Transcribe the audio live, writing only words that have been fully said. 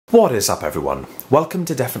What is up everyone? Welcome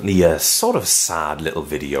to definitely a sort of sad little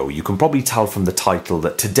video. You can probably tell from the title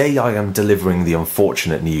that today I am delivering the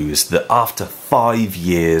unfortunate news that after 5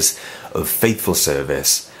 years of faithful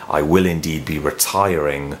service, I will indeed be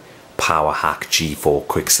retiring PowerHack G4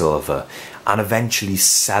 Quicksilver and eventually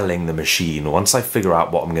selling the machine. Once I figure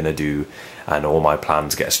out what I'm going to do and all my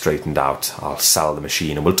plans get straightened out, I'll sell the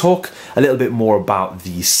machine. And we'll talk a little bit more about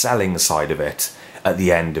the selling side of it at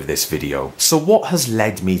the end of this video. So what has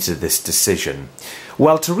led me to this decision?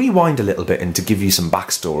 Well, to rewind a little bit and to give you some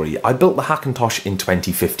backstory, I built the Hackintosh in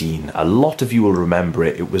 2015. A lot of you will remember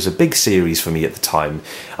it. It was a big series for me at the time,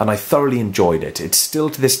 and I thoroughly enjoyed it. It's still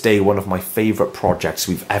to this day one of my favourite projects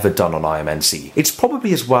we've ever done on IMNC. It's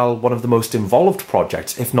probably as well one of the most involved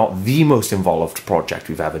projects, if not the most involved project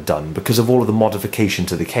we've ever done, because of all of the modification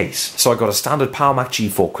to the case. So I got a standard PowerMac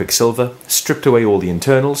G4 Quicksilver, stripped away all the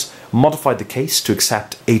internals, modified the case to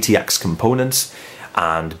accept ATX components,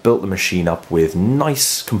 and built the machine up with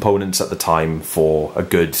nice components at the time for a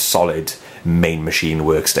good solid main machine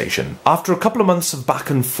workstation. After a couple of months of back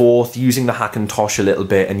and forth using the Hackintosh a little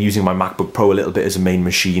bit and using my MacBook Pro a little bit as a main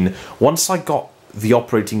machine, once I got the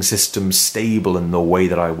operating system stable in the way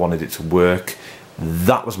that I wanted it to work,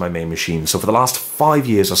 that was my main machine. So for the last 5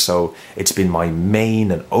 years or so, it's been my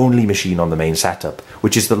main and only machine on the main setup,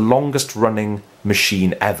 which is the longest running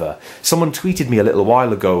machine ever. Someone tweeted me a little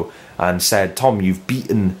while ago and said, Tom, you've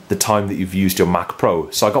beaten the time that you've used your Mac Pro.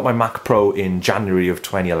 So I got my Mac Pro in January of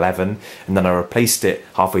 2011, and then I replaced it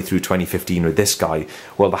halfway through 2015 with this guy.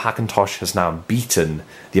 Well, the Hackintosh has now beaten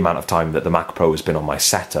the amount of time that the Mac Pro has been on my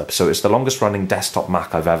setup. So it's the longest running desktop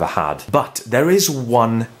Mac I've ever had. But there is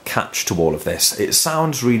one catch to all of this. It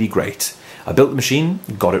sounds really great. I built the machine,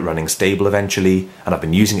 got it running stable eventually, and I've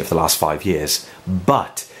been using it for the last 5 years.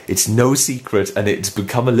 But it's no secret, and it's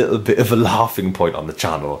become a little bit of a laughing point on the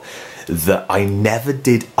channel, that I never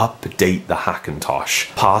did update the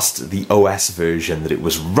Hackintosh past the OS version that it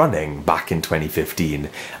was running back in 2015.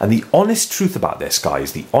 And the honest truth about this,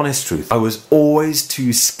 guys, the honest truth, I was always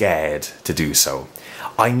too scared to do so.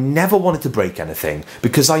 I never wanted to break anything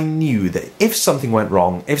because I knew that if something went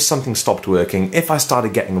wrong, if something stopped working, if I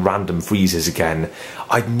started getting random freezes again,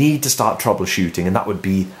 I'd need to start troubleshooting, and that would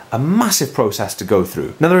be a massive process to go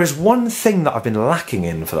through. Now, there is one thing that I've been lacking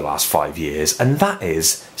in for the last 5 years, and that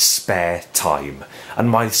is spare time. And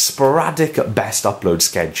my sporadic at best upload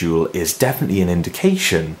schedule is definitely an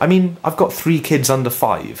indication. I mean, I've got 3 kids under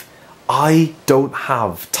 5. I don't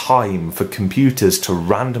have time for computers to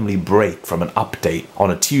randomly break from an update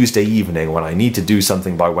on a Tuesday evening when I need to do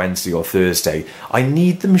something by Wednesday or Thursday. I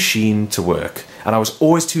need the machine to work, and I was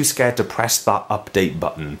always too scared to press that update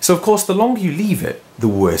button. So of course, the longer you leave it, the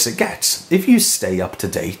worse it gets. If you stay up to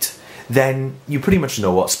date, then you pretty much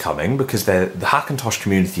know what's coming because the Hackintosh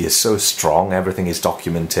community is so strong, everything is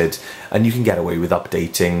documented, and you can get away with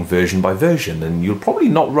updating version by version, and you'll probably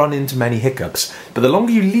not run into many hiccups. But the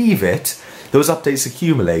longer you leave it, those updates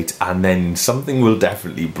accumulate, and then something will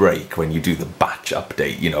definitely break when you do the batch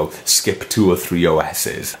update, you know, skip 2 or 3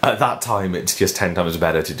 OSs. At that time, it's just 10 times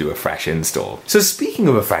better to do a fresh install. So speaking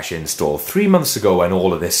of a fresh install, 3 months ago when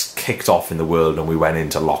all of this kicked off in the world and we went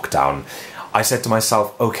into lockdown, I said to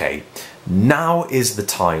myself, okay, now is the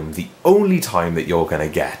time, the only time that you're going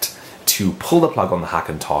to get to pull the plug on the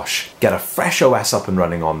Hackintosh, get a fresh OS up and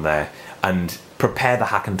running on there, and prepare the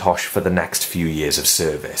Hackintosh for the next few years of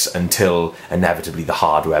service until inevitably the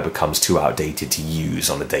hardware becomes too outdated to use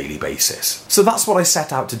on a daily basis. So that's what I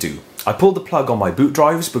set out to do. I pulled the plug on my boot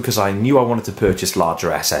drives because I knew I wanted to purchase larger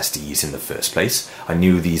SSDs in the first place. I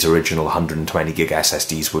knew these original 120 gig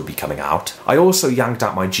SSDs would be coming out. I also yanked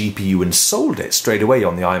out my GPU and sold it straight away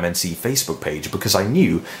on the IMNC Facebook page because I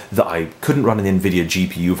knew that I couldn't run an NVIDIA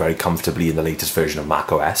GPU very comfortably in the latest version of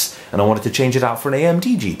macOS, and I wanted to change it out for an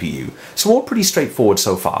AMD GPU. So all pretty straightforward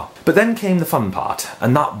so far. But then came the fun part,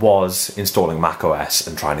 and that was installing macOS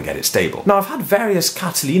and trying to get it stable. Now, I've had various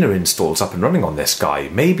Catalina installs up and running on this guy,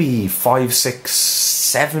 maybe 5, 6,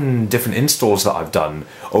 7 different installs that I've done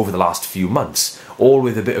over the last few months, all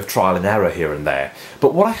with a bit of trial and error here and there.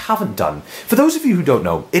 But what I haven't done, for those of you who don't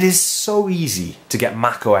know, it is so easy to get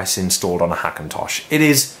macOS installed on a Hackintosh. It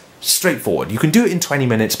is straightforward. You can do it in 20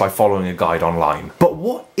 minutes by following a guide online. But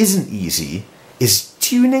what isn't easy is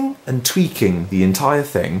tuning and tweaking the entire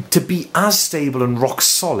thing to be as stable and rock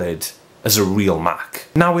solid as a real Mac.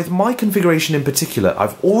 Now, with my configuration in particular,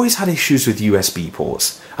 I've always had issues with USB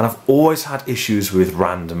ports, and I've always had issues with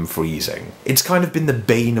random freezing. It's kind of been the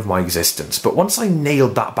bane of my existence, but once I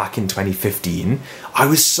nailed that back in 2015, I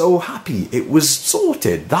was so happy. It was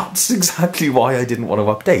sorted. That's exactly why I didn't want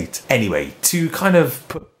to update. Anyway, to kind of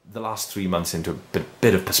put the last 3 months into a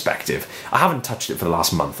bit of perspective. I haven't touched it for the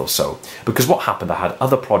last month or so, because what happened, I had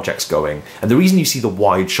other projects going, and the reason you see the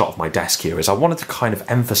wide shot of my desk here is I wanted to kind of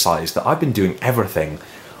emphasize that I've been doing everything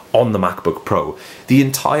on the MacBook Pro. The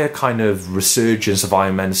entire kind of resurgence of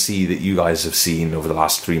IMNC that you guys have seen over the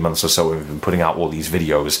last 3 months or so, we've been putting out all these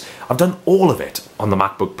videos, I've done all of it on the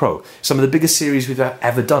MacBook Pro. Some of the biggest series we've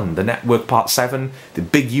ever done, the Network Part 7, the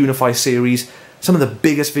big Unify series, some of the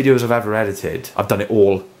biggest videos I've ever edited, I've done it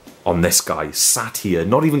all on this guy, sat here,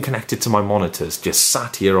 not even connected to my monitors, just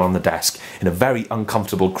sat here on the desk in a very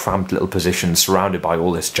uncomfortable, cramped little position surrounded by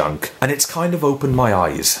all this junk. And it's kind of opened my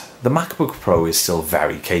eyes. The MacBook Pro is still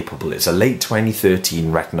very capable. It's a late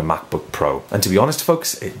 2013 Retina MacBook Pro. And to be honest,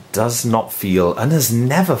 folks, it does not feel, and has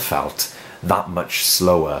never felt, that much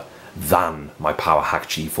slower than my PowerHack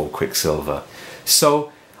G4 Quicksilver.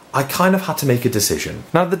 So I kind of had to make a decision.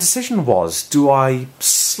 Now, the decision was, do I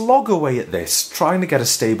slog away at this, trying to get a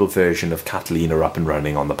stable version of Catalina up and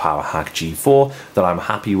running on the PowerHack G4 that I'm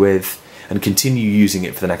happy with, and continue using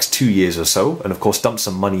it for the next 2 years or so, and of course dump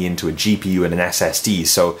some money into a GPU and an SSD,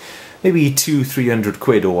 so maybe 200-300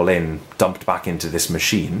 quid all in, dumped back into this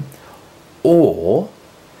machine? Or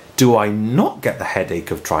do I not get the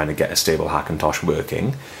headache of trying to get a stable Hackintosh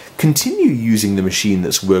working, continue using the machine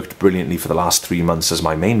that's worked brilliantly for the last 3 months as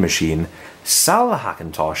my main machine, sell the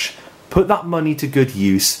Hackintosh, put that money to good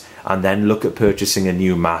use, and then look at purchasing a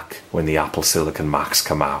new Mac when the Apple Silicon Macs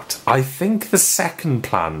come out? I think the second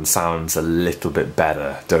plan sounds a little bit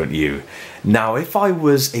better, don't you? Now, if I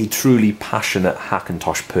was a truly passionate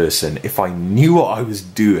Hackintosh person, if I knew what I was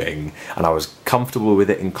doing, and I was comfortable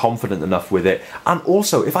with it and confident enough with it, and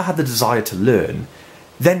also if I had the desire to learn,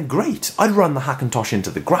 then great, I'd run the Hackintosh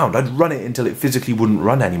into the ground. I'd run it until it physically wouldn't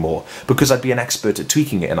run anymore, because I'd be an expert at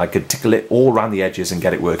tweaking it and I could tickle it all around the edges and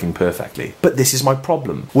get it working perfectly. But this is my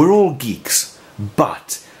problem. We're all geeks,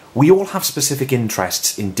 but we all have specific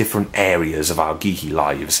interests in different areas of our geeky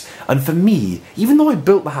lives. And for me, even though I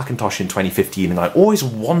built the Hackintosh in 2015 and I always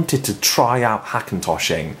wanted to try out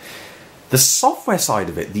Hackintoshing, the software side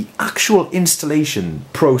of it, the actual installation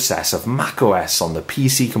process of macOS on the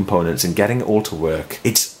PC components and getting it all to work,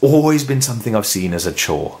 it's always been something I've seen as a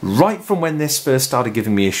chore. Right from when this first started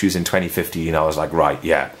giving me issues in 2015, I was like, right,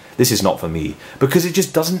 yeah, this is not for me, because it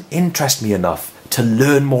just doesn't interest me enough to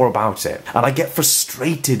learn more about it, and I get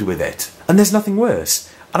frustrated with it. And there's nothing worse.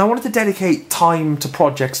 And I wanted to dedicate time to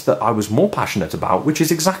projects that I was more passionate about, which is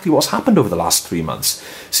exactly what's happened over the last 3 months.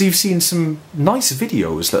 So you've seen some nice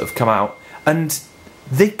videos that have come out, and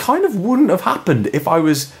they kind of wouldn't have happened if I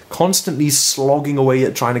was constantly slogging away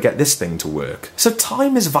at trying to get this thing to work. So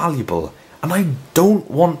time is valuable, and I don't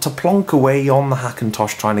want to plonk away on the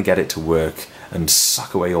Hackintosh trying to get it to work and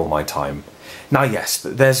suck away all my time. Now, yes,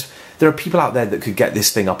 there are people out there that could get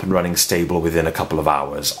this thing up and running stable within a couple of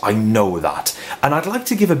hours. I know that. And I'd like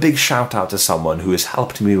to give a big shout out to someone who has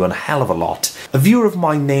helped me a hell of a lot. A viewer of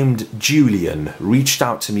mine named Julian reached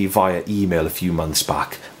out to me via email a few months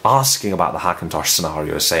back, asking about the Hackintosh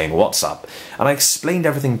scenario, saying, what's up? And I explained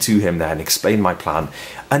everything to him then, explained my plan.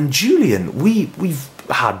 And Julian, we've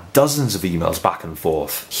had dozens of emails back and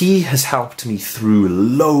forth. He has helped me through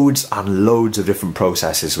loads and loads of different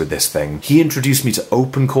processes with this thing. He introduced me to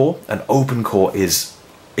OpenCore, and OpenCore is,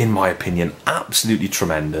 in my opinion, absolutely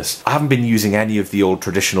tremendous. I haven't been using any of the old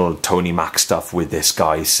traditional Tony Mac stuff with this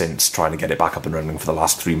guy since trying to get it back up and running for the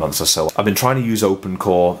last 3 months or so. I've been trying to use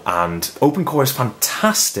OpenCore, and OpenCore is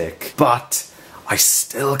fantastic, but I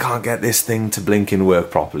still can't get this thing to blink and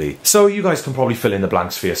work properly. So you guys can probably fill in the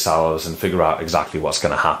blanks for yourselves and figure out exactly what's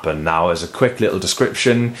going to happen. Now, as a quick little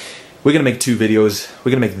description, we're going to make 2 videos.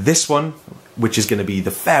 We're going to make this one, which is going to be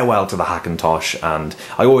the farewell to the Hackintosh, and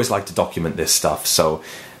I always like to document this stuff, so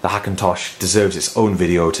the Hackintosh deserves its own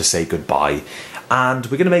video to say goodbye. And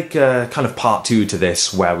we're going to make a kind of part 2 to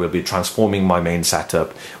this, where we'll be transforming my main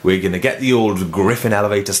setup. We're going to get the old Griffin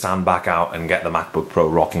elevator stand back out and get the MacBook Pro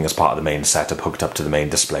rocking as part of the main setup, hooked up to the main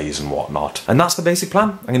displays and whatnot. And that's the basic plan.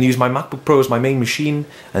 I'm going to use my MacBook Pro as my main machine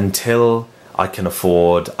until I can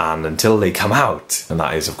afford and until they come out. And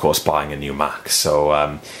that is, of course, buying a new Mac.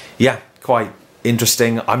 So, yeah, quite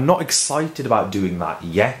interesting. I'm not excited about doing that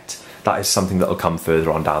yet. That is something that will come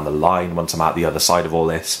further on down the line once I'm out the other side of all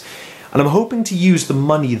this. And I'm hoping to use the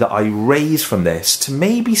money that I raise from this to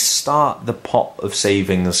maybe start the pot of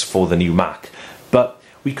savings for the new Mac. But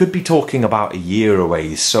we could be talking about a year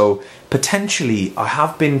away, so potentially I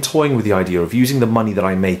have been toying with the idea of using the money that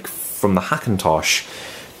I make from the Hackintosh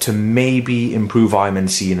to maybe improve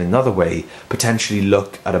IMNC in another way, potentially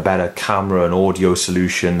look at a better camera and audio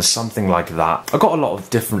solution, something like that. I've got a lot of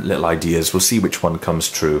different little ideas, we'll see which one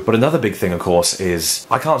comes true. But another big thing, of course, is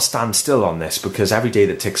I can't stand still on this, because every day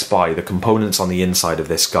that ticks by, the components on the inside of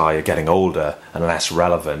this guy are getting older and less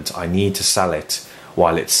relevant. I need to sell it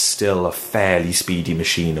while it's still a fairly speedy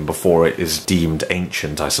machine and before it is deemed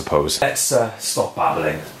ancient, I suppose. Let's stop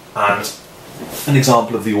babbling. And an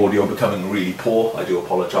example of the audio becoming really poor, I do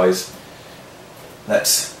apologise.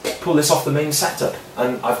 Let's pull this off the main setup.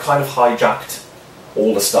 And I've kind of hijacked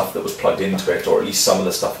all the stuff that was plugged into it, or at least some of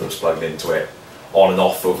the stuff that was plugged into it, on and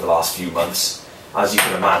off over the last few months. As you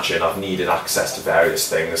can imagine, I've needed access to various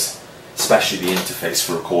things, especially the interface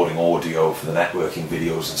for recording audio for the networking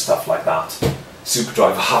videos and stuff like that.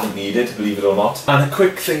 SuperDrive I haven't needed, believe it or not. And a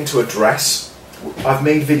quick thing to address, I've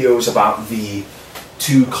made videos about the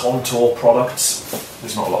two Contour products.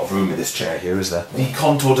 There's not a lot of room in this chair here, is there? The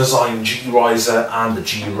Contour Design G-Riser and the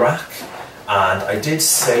G-Rack. And I did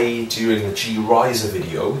say during the G-Riser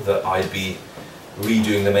video that I'd be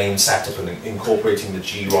redoing the main setup and incorporating the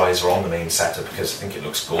G-Riser on the main setup because I think it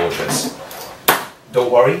looks gorgeous. Don't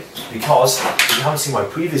worry, because if you haven't seen my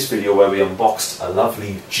previous video where we unboxed a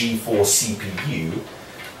lovely G4 CPU,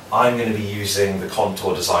 I'm going to be using the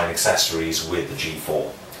Contour Design accessories with the G4.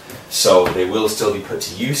 So they will still be put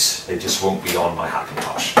to use, they just won't be on my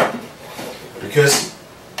Hackintosh. Because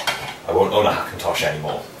I won't own a Hackintosh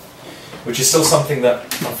anymore. Which is still something that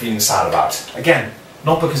I'm feeling sad about. Again,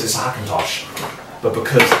 not because it's a Hackintosh, but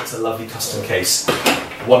because it's a lovely custom case,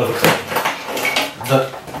 one of a kind,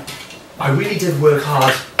 that I really did work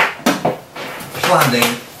hard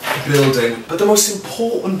planning, building, but the most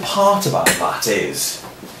important part about that is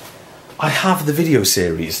I have the video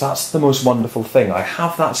series. That's the most wonderful thing. I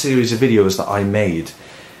have that series of videos that I made,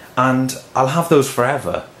 and I'll have those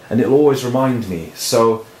forever, and it'll always remind me.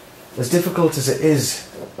 So, as difficult as it is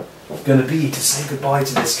going to be to say goodbye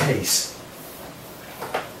to this case,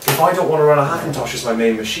 if I don't want to run a Hackintosh as my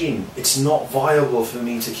main machine, it's not viable for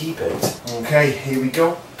me to keep it. Okay, here we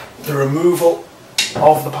go. The removal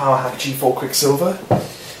of the PowerHack G4 Quicksilver.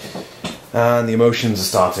 And the emotions are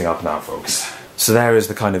starting up now, folks. So there is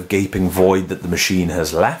the kind of gaping void that the machine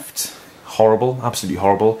has left. Horrible, absolutely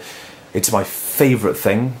horrible. It's my favourite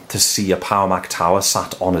thing to see a PowerMac tower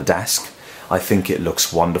sat on a desk. I think it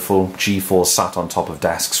looks wonderful. G4 sat on top of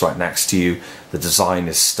desks right next to you. The design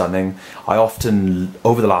is stunning. I often,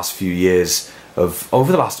 over the last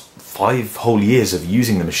 5 whole years of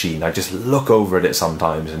using the machine, I just look over at it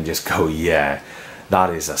sometimes and just go, yeah, that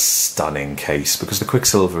is a stunning case, because the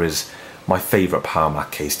Quicksilver is my favourite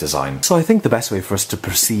PowerMac case design. So I think the best way for us to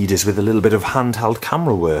proceed is with a little bit of handheld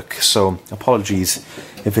camera work. So apologies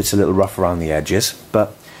if it's a little rough around the edges,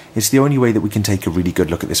 but it's the only way that we can take a really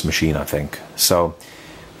good look at this machine, I think. So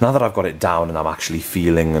now that I've got it down and I'm actually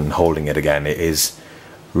feeling and holding it again, it is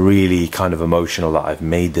really kind of emotional that I've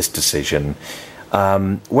made this decision.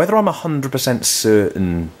 Whether I'm 100%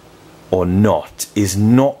 certain or not is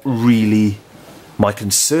not really my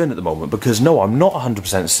concern at the moment, because no, I'm not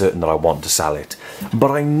 100% certain that I want to sell it,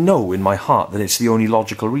 but I know in my heart that it's the only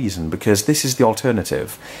logical reason, because this is the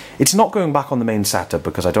alternative. It's not going back on the main setup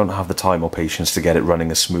because I don't have the time or patience to get it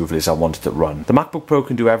running as smoothly as I want it to run. The MacBook Pro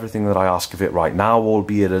can do everything that I ask of it right now,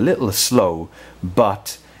 albeit a little slow,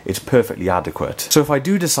 but it's perfectly adequate. So if I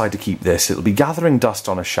do decide to keep this, it'll be gathering dust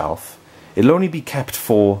on a shelf. It'll only be kept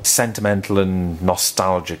for sentimental and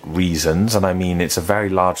nostalgic reasons, and I mean it's a very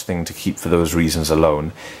large thing to keep for those reasons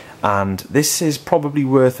alone. And this is probably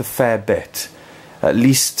worth a fair bit, at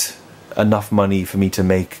least enough money for me to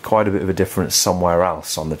make quite a bit of a difference somewhere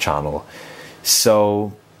else on the channel.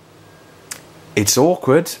 So it's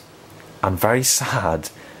awkward and very sad,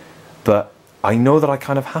 but I know that I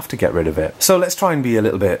kind of have to get rid of it. So let's try and be a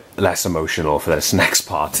little bit less emotional for this next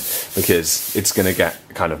part, because it's going to get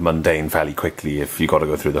kind of mundane fairly quickly if you got to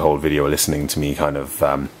go through the whole video listening to me kind of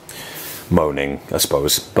moaning, I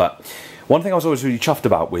suppose. But one thing I was always really chuffed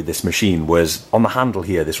about with this machine was on the handle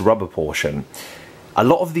here, this rubber portion. A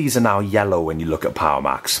lot of these are now yellow when you look at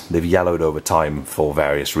PowerMacs. They've yellowed over time for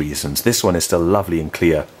various reasons. This one is still lovely and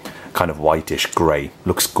clear, kind of whitish grey,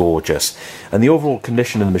 looks gorgeous. And the overall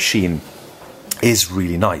condition of the machine is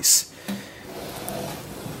really nice.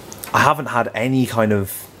 I haven't had any kind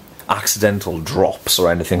of accidental drops or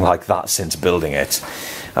anything like that since building it.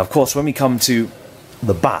 Of course, when we come to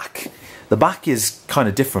the back is kind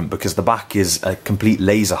of different, because the back is a complete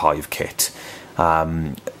laser hive kit.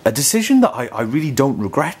 A decision that I really don't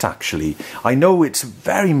regret, actually. I know it's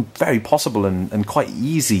very, very possible and quite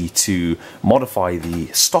easy to modify the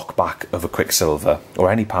stock back of a Quicksilver, or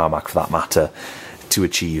any PowerMac for that matter, to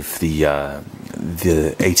achieve the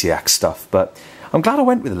ATX stuff. But I'm glad I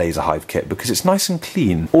went with the Laser Hive kit because it's nice and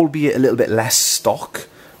clean, albeit a little bit less stock.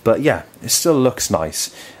 But yeah, it still looks nice.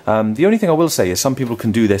 The only thing I will say is some people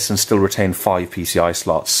can do this and still retain 5 PCI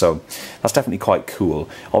slots, so that's definitely quite cool.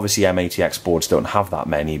 Obviously M-ATX boards don't have that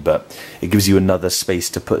many, but it gives you another space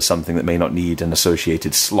to put something that may not need an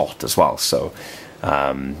associated slot as well. So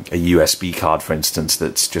a USB card, for instance,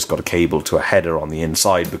 that's just got a cable to a header on the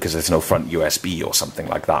inside because there's no front USB or something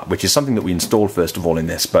like that, which is something that we installed first of all in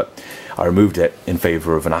this, but I removed it in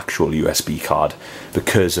favour of an actual USB card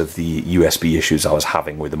because of the USB issues I was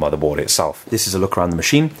having with the motherboard itself. This is a look around the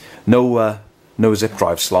machine. No zip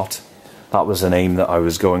drive slot. That was an aim that I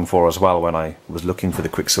was going for as well when I was looking for the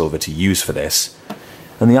Quicksilver to use for this.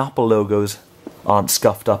 And the Apple logos aren't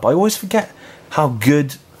scuffed up. I always forget how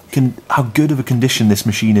good of a condition this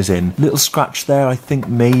machine is in. Little scratch there, I think,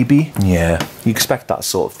 maybe. Yeah, you expect that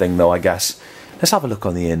sort of thing though, I guess. Let's have a look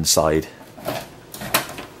on the inside.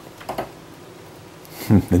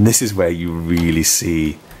 And this is where you really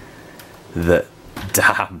see that,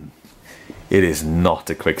 damn, it is not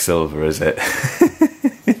a Quicksilver, is it?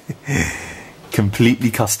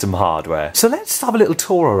 Completely custom hardware. So let's have a little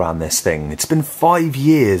tour around this thing. It's been 5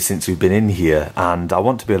 years since we've been in here and I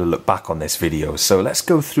want to be able to look back on this video, so let's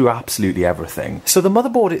go through absolutely everything. So the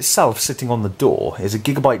motherboard itself sitting on the door is a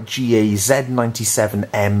Gigabyte GA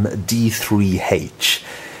Z97M D3H.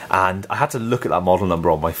 And I had to look at that model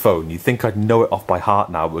number on my phone. You'd think I'd know it off by heart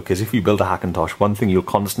now, because if you build a Hackintosh, one thing you'll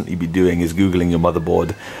constantly be doing is Googling your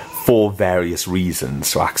motherboard for various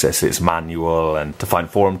reasons, to access its manual and to find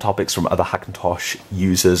forum topics from other Hackintosh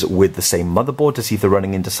users with the same motherboard to see if they're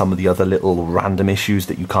running into some of the other little random issues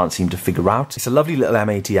that you can't seem to figure out. It's a lovely little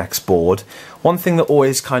M-ATX board. One thing that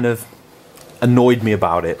always kind of annoyed me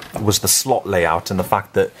about it was the slot layout and the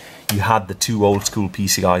fact that you had the 2 old school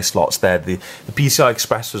PCI slots there. The PCI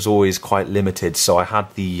Express was always quite limited, so I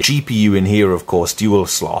had the GPU in here, of course, dual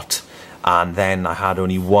slot, and then I had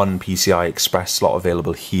only 1 PCI Express slot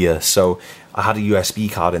available here, so I had a USB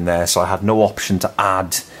card in there, so I had no option to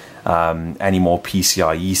add any more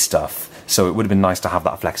PCIe stuff, so it would have been nice to have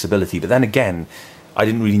that flexibility. But then again, I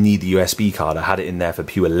didn't really need the USB card. I had it in there for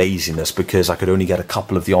pure laziness because I could only get a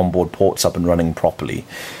couple of the onboard ports up and running properly.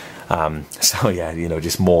 So yeah, you know,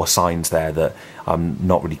 just more signs there that I'm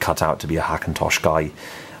not really cut out to be a Hackintosh guy.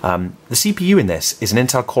 The CPU in this is an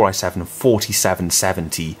Intel Core i7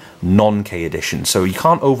 4770 non-K edition, so you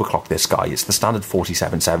can't overclock this guy. It's the standard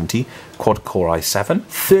 4770 quad Core i7,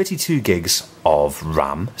 32 gigs of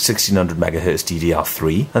RAM, 1600 MHz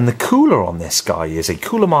DDR3, and the cooler on this guy is a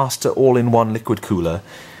Cooler Master all-in-one liquid cooler.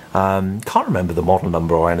 Can't remember the model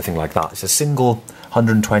number or anything like that. It's a single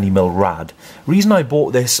 120mm rad. Reason I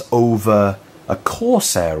bought this over a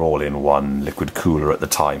Corsair all-in-one liquid cooler at the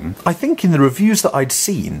time, I think in the reviews that I'd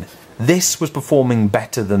seen, this was performing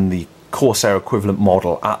better than the Corsair equivalent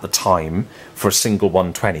model at the time for a single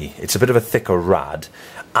 120. It's a bit of a thicker rad,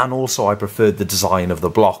 and also I preferred the design of the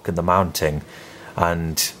block and the mounting.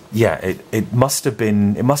 And yeah, it must have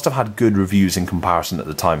had good reviews in comparison at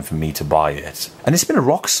the time for me to buy it. And it's been a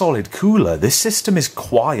rock solid cooler. This system is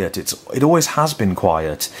quiet. It always has been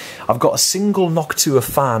quiet. I've got a single Noctua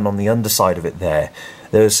fan on the underside of it there.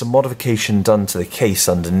 There's some modification done to the case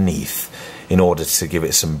underneath in order to give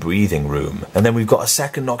it some breathing room. And then we've got a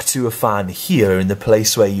second Noctua fan here in the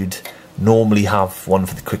place where you'd normally have one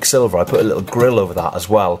for the Quicksilver. I put a little grill over that as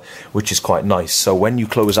well, which is quite nice. So when you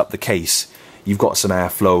close up the case, you've got some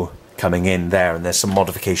airflow coming in there, and there's some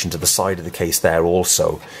modification to the side of the case there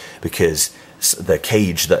also, because the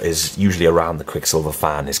cage that is usually around the Quicksilver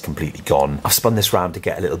fan is completely gone. I've spun this round to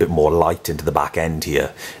get a little bit more light into the back end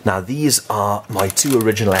here. Now these are my 2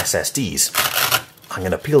 original SSDs. I'm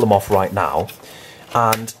going to peel them off right now,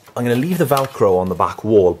 and I'm going to leave the Velcro on the back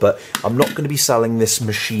wall, but I'm not going to be selling this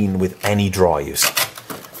machine with any drives,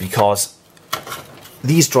 because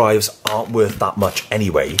these drives aren't worth that much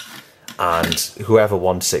anyway. And whoever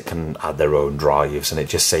wants it can add their own drives, and it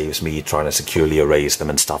just saves me trying to securely erase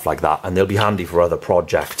them and stuff like that. And they'll be handy for other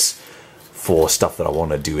projects, for stuff that I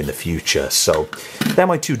want to do in the future. So they're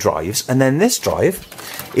my 2 drives. And then this drive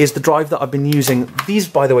is the drive that I've been using. These,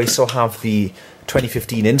 by the way, still have the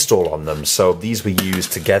 2015 install on them. So these were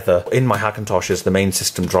used together in my Hackintosh as the main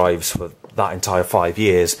system drives for that entire 5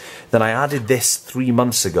 years. Then I added this 3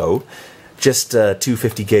 months ago, just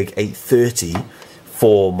 250 gig 830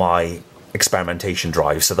 for my experimentation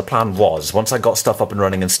drive. So the plan was, once I got stuff up and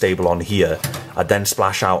running and stable on here, I'd then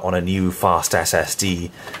splash out on a new fast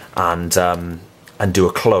SSD and do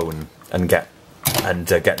a clone and get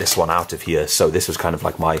this one out of here. So this was kind of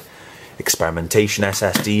like my experimentation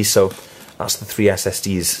SSD. So That's the 3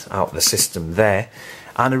 SSDs out of the system there.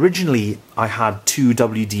 And originally I had 2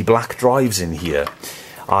 WD black drives in here.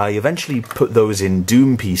 I eventually put those in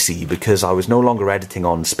Doom PC because I was no longer editing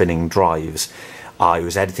on spinning drives. I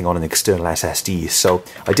was editing on an external SSD, so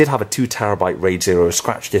I did have a 2TB RAID 0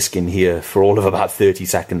 scratch disk in here for all of about 30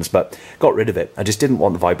 seconds, but got rid of it. I just didn't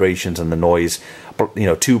want the vibrations and the noise. You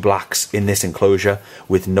know, 2 blacks in this enclosure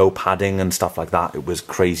with no padding and stuff like that. It was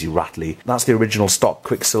crazy rattly. That's the original stock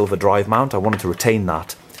Quicksilver drive mount. I wanted to retain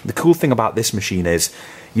that. The cool thing about this machine is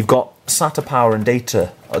you've got SATA power and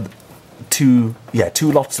data, two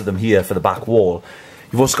lots of them here for the back wall.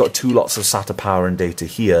 You've also got 2 lots of SATA power and data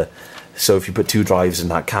here. So if you put 2 drives in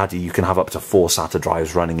that caddy, you can have up to 4 SATA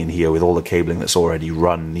drives running in here with all the cabling that's already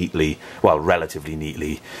run neatly, well, relatively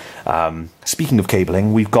neatly. Speaking of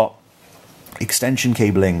cabling, we've got extension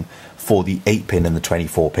cabling for the 8-pin and the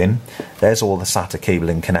 24-pin. There's all the SATA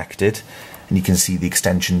cabling connected, and you can see the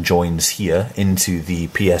extension joins here into the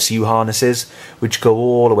PSU harnesses, which go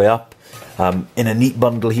all the way up in a neat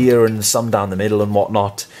bundle here and some down the middle and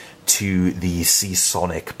whatnot, to the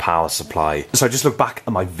Seasonic power supply. So I just looked back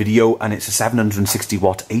at my video and it's a 760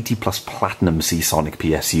 watt 80 plus platinum Seasonic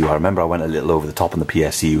PSU. I remember I went a little over the top on the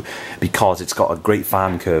PSU because it's got a great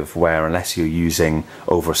fan curve where unless you're using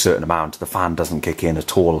over a certain amount, the fan doesn't kick in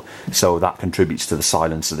at all. So that contributes to the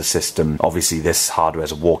silence of the system. Obviously this hardware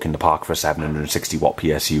is a walk in the park for a 760 watt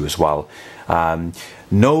PSU as well.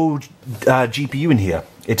 No GPU in here.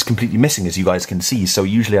 It's completely missing, as you guys can see. So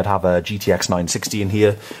usually I'd have a GTX 960 in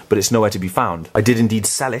here, but it's nowhere to be found. I did indeed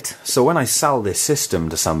sell it. So when I sell this system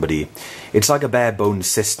to somebody, it's like a bare bones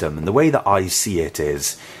system. And the way that I see it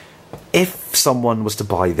is, if someone was to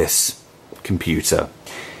buy this computer,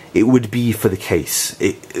 it would be for the case.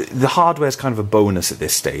 The hardware is kind of a bonus at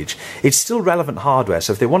this stage. It's still relevant hardware,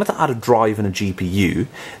 so if they wanted to add a drive and a GPU,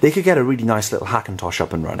 they could get a really nice little Hackintosh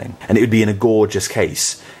up and running, and it would be in a gorgeous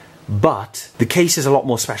case. But the case is a lot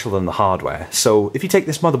more special than the hardware. So if you take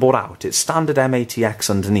this motherboard out, it's standard M80X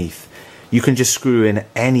underneath. You can just screw in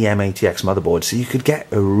any M80X motherboard, so you could get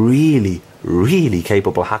a really, really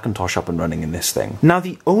capable Hackintosh up and running in this thing. Now,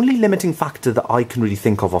 the only limiting factor that I can really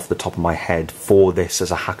think of off the top of my head for this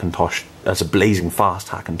as a Hackintosh, as a blazing fast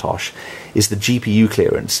Hackintosh, is the GPU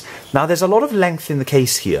clearance. Now, there's a lot of length in the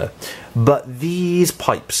case here, but these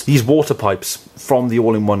pipes, these water pipes from the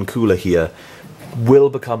all-in-one cooler here, will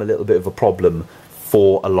become a little bit of a problem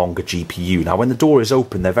for a longer GPU. Now, when the door is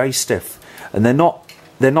open, they're very stiff, and they're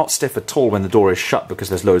not stiff at all when the door is shut because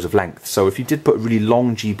there's loads of length. So if you did put a really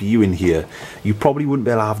long GPU in here, you probably wouldn't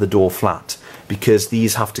be able to have the door flat because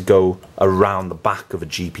these have to go around the back of a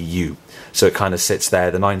GPU. So it kind of sits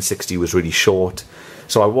there. The 960 was really short.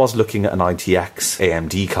 So I was looking at an ITX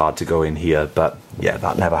AMD card to go in here, but yeah,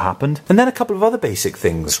 that never happened. And then a couple of other basic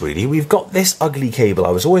things, really. We've got this ugly cable. I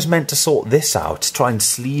was always meant to sort this out, try and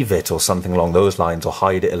sleeve it or something along those lines, or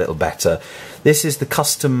hide it a little better. This is the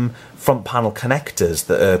custom front panel connectors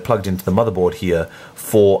that are plugged into the motherboard here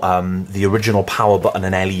for the original power button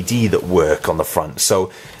and LED that work on the front.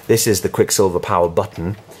 So this is the Quicksilver power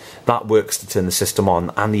button. That works to turn the system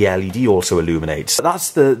on, and the LED also illuminates.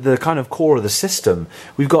 That's the kind of core of the system.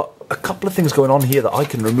 We've got a couple of things going on here that I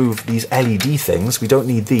can remove these LED things. We don't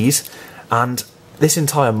need these. And this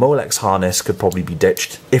entire Molex harness could probably be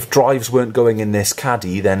ditched. If drives weren't going in this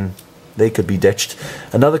caddy, then they could be ditched.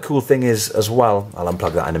 Another cool thing is, as well, I'll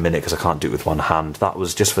unplug that in a minute because I can't do it with one hand. That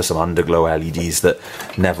was just for some underglow LEDs that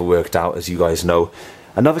never worked out, as you guys know.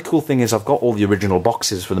 Another cool thing is I've got all the original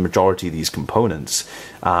boxes for the majority of these components,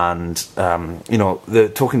 and you know,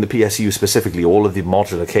 talking the PSU specifically, all of the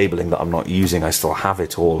modular cabling that I'm not using, I still have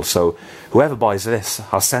it all. So whoever buys this,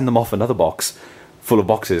 I'll send them off another box full of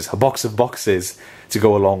boxes, a box of boxes to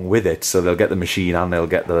go along with it, so they'll get the machine and they'll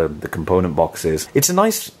get the component boxes. It's a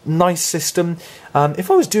nice system. If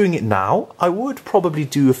I was doing it now, I would probably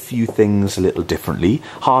do a few things a little differently.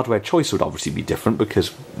 Hardware choice would obviously be different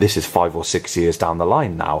because this is 5 or 6 years down the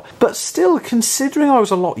line now. But still, considering I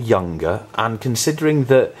was a lot younger, and considering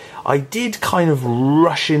that I did kind of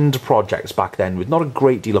rush into projects back then with not a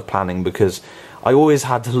great deal of planning, because I always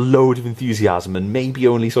had a load of enthusiasm and maybe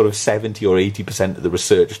only sort of 70 or 80% of the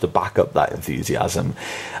research to back up that enthusiasm.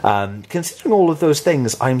 Considering all of those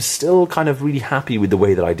things, I'm still kind of really happy with the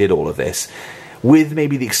way that I did all of this, with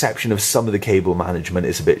maybe the exception of some of the cable management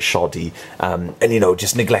is a bit shoddy, and you know,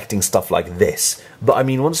 just neglecting stuff like this. But I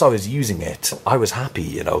mean, once I was using it, I was happy,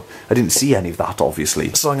 you know. I didn't see any of that,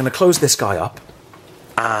 obviously. So I'm going to close this guy up,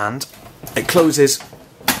 and it closes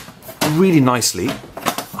really nicely.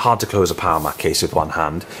 Hard to close a Power Mac case with one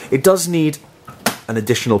hand. It does need an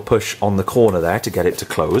additional push on the corner there to get it to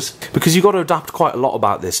close, because you've got to adapt quite a lot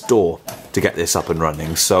about this door to get this up and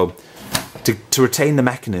running. So to retain the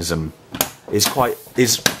mechanism is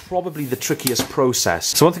probably the trickiest process.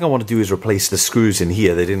 So one thing I want to do is replace the screws in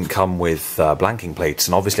here. They didn't come with blanking plates,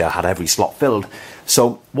 and obviously I had every slot filled.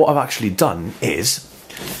 So what I've actually done is,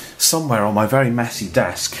 somewhere on my very messy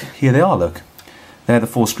desk, here they are, look. They're the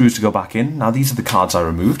 4 screws to go back in. Now these are the cards I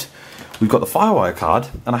removed. We've got the Firewire card,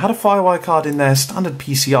 and I had a Firewire card in there, standard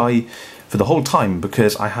PCI, for the whole time,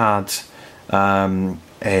 because I had an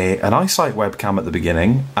iSight webcam at the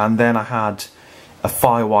beginning, and then I had a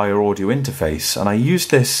Firewire audio interface, and I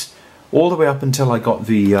used this all the way up until I got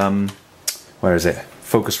the where is it,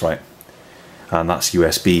 Focusrite, and that's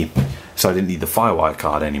USB, so I didn't need the Firewire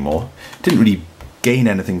card anymore. Didn't really gain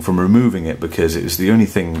anything from removing it, because it was the only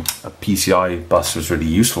thing a PCI bus was really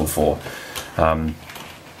useful for.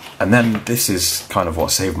 And then this is kind of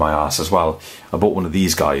what saved my ass as well. I bought one of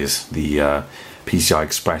these guys, the PCI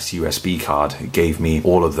Express USB card. It gave me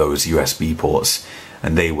all of those USB ports,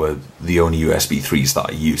 and they were the only USB 3s that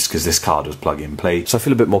I used, because this card was plug and play. So I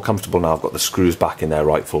feel a bit more comfortable now. I've got the screws back in their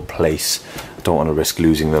rightful place. I don't want to risk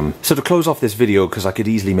losing them. So to close off this video, because I could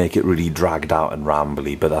easily make it really dragged out and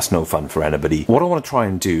rambly, but that's no fun for anybody, what I want to try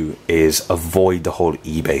and do is avoid the whole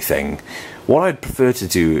eBay thing. What I'd prefer to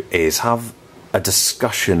do is have a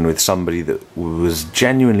discussion with somebody that was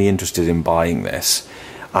genuinely interested in buying this,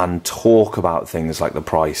 and talk about things like the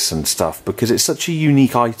price and stuff, because it's such a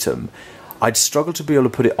unique item. I'd struggle to be able to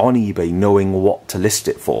put it on eBay knowing what to list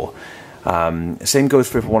it for. Same goes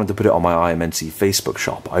for if I wanted to put it on my IMNC Facebook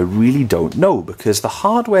shop. I really don't know, because the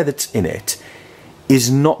hardware that's in it is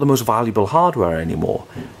not the most valuable hardware anymore.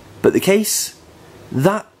 But the case,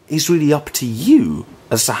 that is really up to you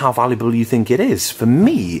as to how valuable you think it is. For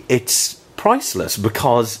me, it's priceless,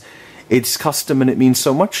 because it's custom and it means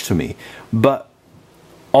so much to me. But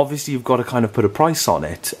obviously you've got to kind of put a price on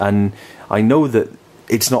it, and I know that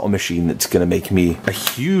it's not a machine that's going to make me a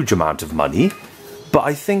huge amount of money, but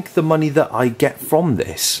I think the money that I get from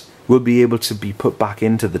this will be able to be put back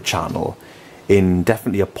into the channel in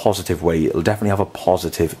definitely a positive way. It'll definitely have a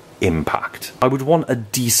positive impact. I would want a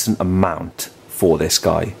decent amount for this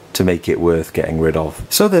guy to make it worth getting rid of.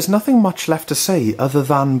 So there's nothing much left to say other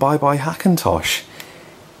than bye-bye Hackintosh.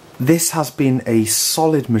 This has been a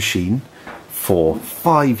solid machine for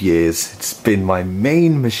 5 years. It's been my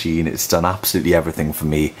main machine. It's done absolutely everything for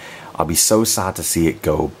me. I'll be so sad to see it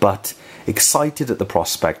go, but excited at the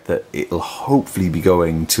prospect that it'll hopefully be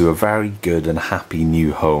going to a very good and happy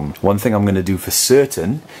new home. One thing I'm going to do for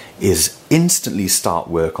certain is instantly start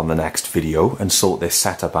work on the next video and sort this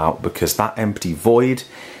setup out, because that empty void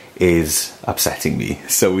is upsetting me.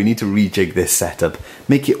 So we need to rejig this setup,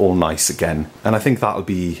 make it all nice again, and I think that'll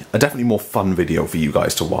be a definitely more fun video for you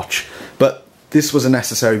guys to watch. But this was a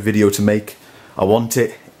necessary video to make. I want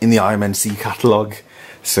it in the IMNC catalogue,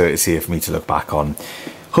 so it's here for me to look back on.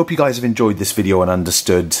 Hope you guys have enjoyed this video and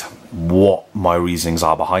understood what my reasonings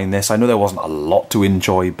are behind this. I know there wasn't a lot to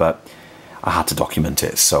enjoy, but I had to document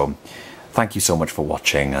it. So thank you so much for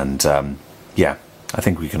watching, and yeah, I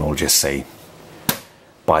think we can all just say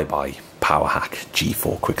bye-bye PowerHack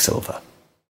G4 Quicksilver.